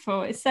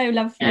beautiful. It's so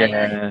lovely.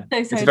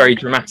 It's a very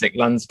dramatic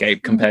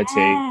landscape compared to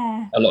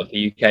a lot of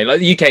the UK. Like,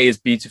 the UK is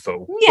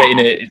beautiful, but in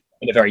a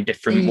very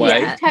different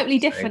way. Totally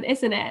different,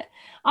 isn't it?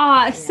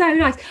 It's so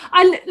nice.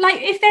 I like,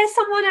 if there's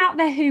someone out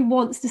there who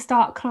wants to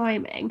start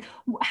climbing,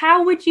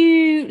 what would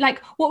you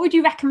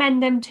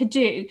recommend them to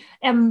do?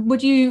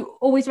 Would you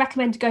always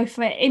recommend to go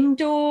for an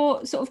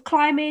indoor sort of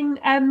climbing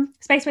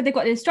space where they've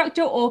got an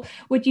instructor, or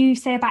would you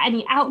say about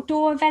any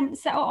outdoor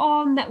events that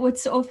are on that would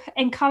sort of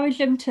encourage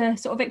them to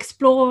sort of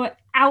explore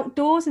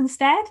outdoors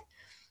instead?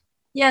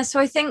 Yeah, so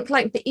I think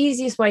like the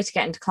easiest way to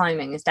get into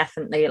climbing is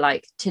definitely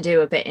like to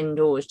do a bit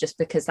indoors, just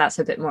because that's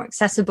a bit more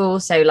accessible.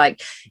 So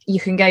like you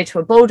can go to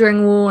a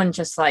bouldering wall and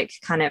just like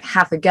kind of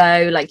have a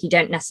go. Like, you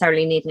don't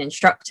necessarily need an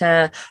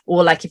instructor,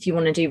 or like if you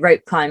want to do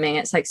rope climbing,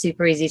 it's like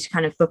super easy to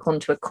kind of book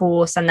onto a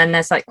course, and then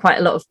there's like quite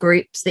a lot of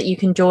groups that you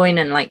can join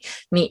and like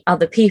meet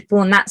other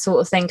people and that sort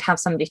of thing, to have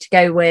somebody to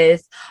go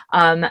with.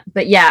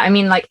 But I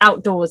mean, like,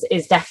 outdoors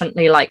is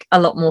definitely like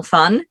a lot more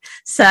fun.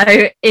 So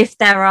if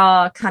there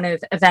are kind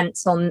of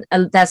events on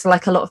there's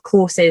like a lot of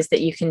courses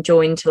that you can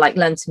join to like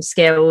learn some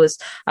skills.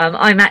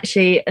 I'm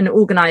actually an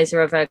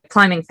organizer of a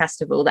climbing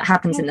festival that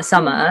happens in the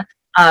summer,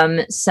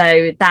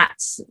 So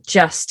that's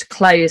just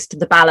closed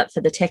the ballot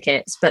for the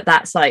tickets, but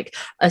that's like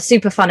a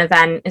super fun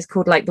event. It's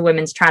called like the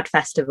Women's Trad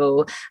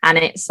Festival, and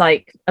it's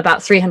like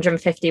about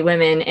 350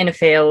 women in a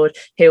field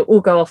who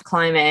all go off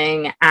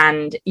climbing,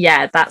 and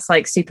yeah, that's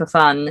like super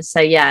fun. So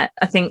yeah,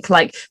 I think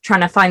like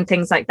trying to find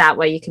things like that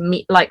where you can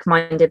meet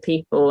like-minded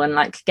people and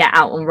like get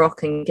out on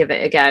rock and give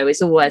it a go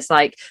is always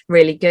like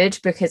really good,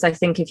 because I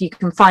think if you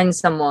can find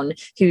someone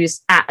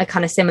who's at a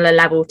kind of similar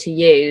level to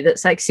you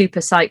that's like super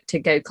psyched to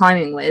go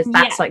climbing with,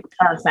 that's like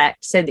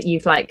perfect, so that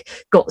you've like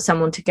got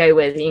someone to go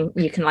with,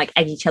 you can like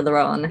egg each other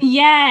on.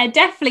 Yeah,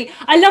 definitely.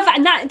 I love that.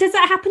 And that, does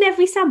that happen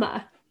every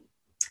summer?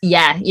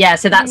 Yeah,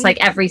 so that's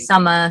like every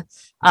summer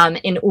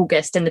in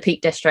August in the Peak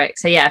District.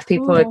 So yeah, if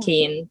people are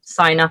keen,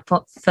 sign up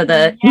for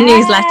the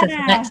newsletter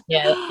for next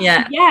year.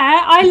 Yeah,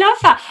 I love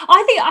that.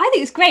 I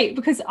think it's great,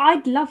 because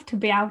I'd love to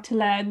be able to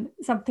learn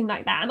something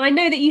like that. And I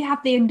know that you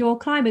have the indoor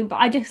climbing, but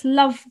I just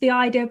love the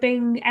idea of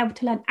being able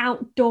to learn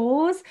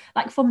outdoors,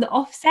 like from the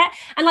offset.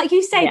 And like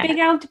you say, being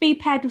able to be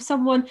paired with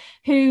someone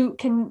who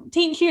can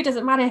teach you. It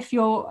doesn't matter if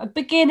you're a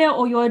beginner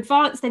or you're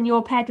advanced, then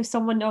you're paired with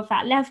someone of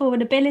that level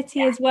and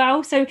ability as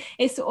well. So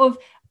it's sort of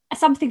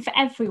something for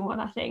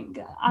everyone, I think.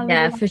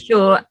 For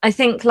sure. I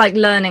think like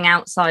learning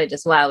outside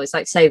as well is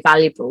like so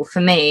valuable. For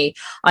me,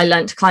 I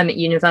learned to climb at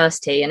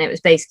university, and it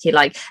was basically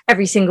like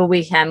every single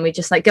weekend we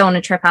just like go on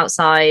a trip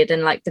outside,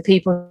 and like the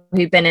people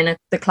who've been in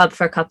the club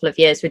for a couple of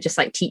years would just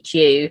like teach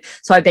you.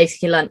 So I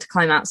basically learned to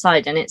climb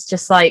outside, and it's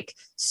just like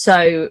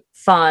so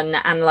fun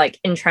and like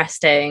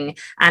interesting,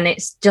 and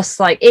it's just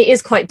like it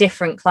is quite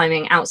different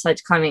climbing outside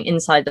to climbing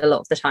inside a lot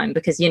of the time,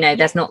 because you know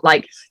there's not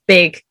like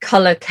big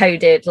color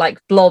coded like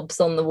blobs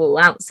on the wall.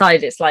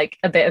 Outside it's like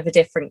a bit of a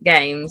different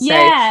game, so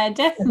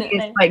definitely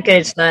it's quite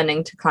good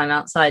learning to climb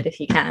outside if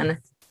you can.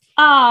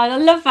 I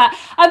love that.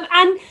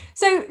 And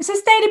so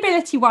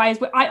sustainability wise,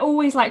 I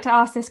always like to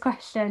ask this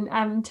question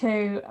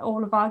to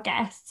all of our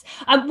guests.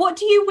 What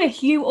do you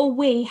wish you or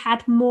we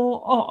had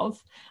more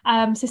of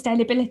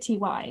sustainability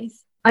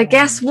wise? I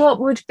guess what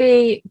would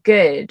be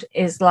good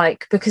is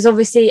like, because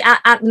obviously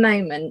at the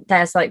moment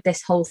there's like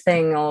this whole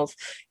thing of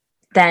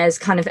there's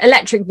kind of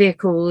electric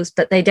vehicles,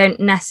 but they don't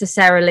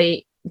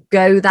necessarily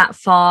go that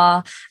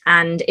far,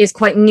 and it's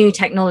quite new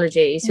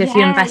technology. So if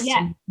you invest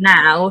in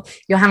now,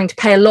 you're having to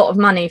pay a lot of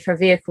money for a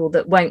vehicle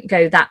that won't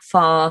go that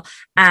far,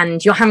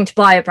 and you're having to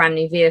buy a brand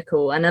new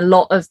vehicle, and a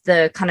lot of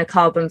the kind of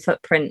carbon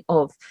footprint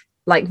of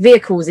like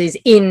vehicles is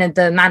in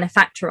the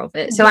manufacture of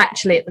it. So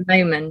actually at the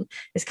moment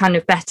it's kind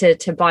of better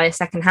to buy a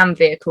second-hand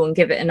vehicle and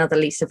give it another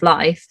lease of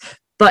life,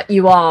 but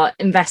you are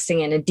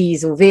investing in a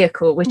diesel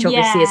vehicle, which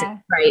obviously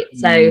isn't great.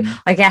 So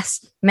I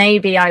guess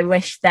maybe I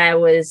wish there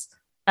was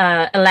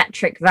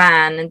electric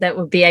van that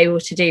would be able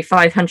to do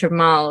 500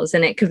 miles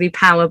and it could be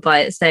powered by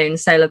its own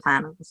solar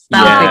panels.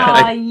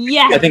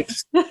 I think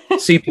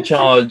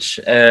supercharge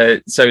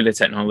solar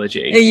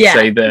technology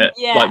so that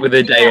like with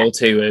a day or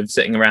two of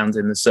sitting around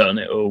in the sun,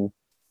 it'll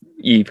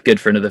you good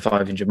for another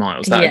 500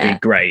 miles. That would be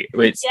great.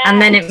 And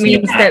then it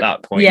means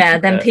that point,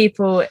 then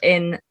people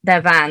in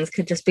their vans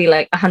could just be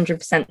like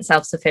 100%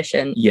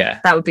 self-sufficient.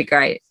 That would be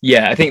great.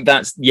 I think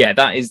that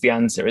is the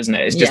answer, isn't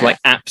it? It's just like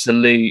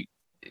absolute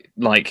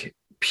like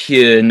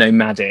pure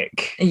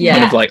nomadic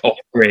kind of like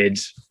off-grid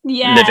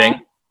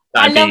living.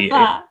 I love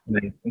that.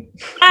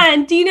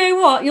 And do you know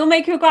what? You'll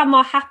make your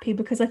grandma happy,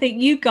 because I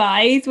think you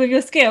guys, with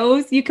your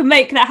skills, you can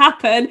make that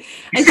happen.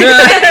 And she's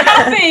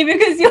happy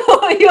because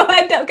you'll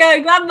end up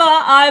going, Grandma,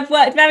 I've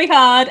worked very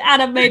hard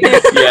and I've made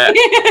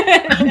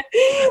it.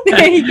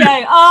 There you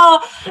go.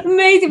 Oh,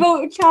 amazing.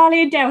 Well,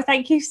 Charlie and Dale,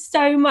 thank you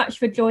so much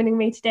for joining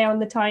me today on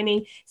the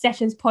Tiny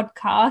Sessions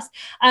podcast.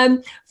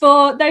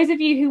 For those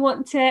of you who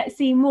want to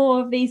see more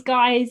of these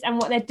guys and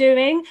what they're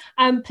doing,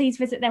 please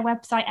visit their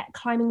website at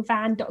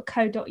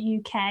climbingvan.co.uk.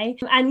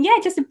 And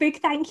just a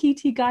big thank you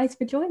to you guys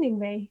for joining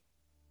me.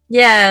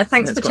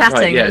 Thanks for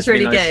chatting. It was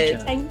really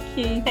good. Thank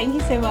you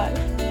so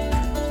much.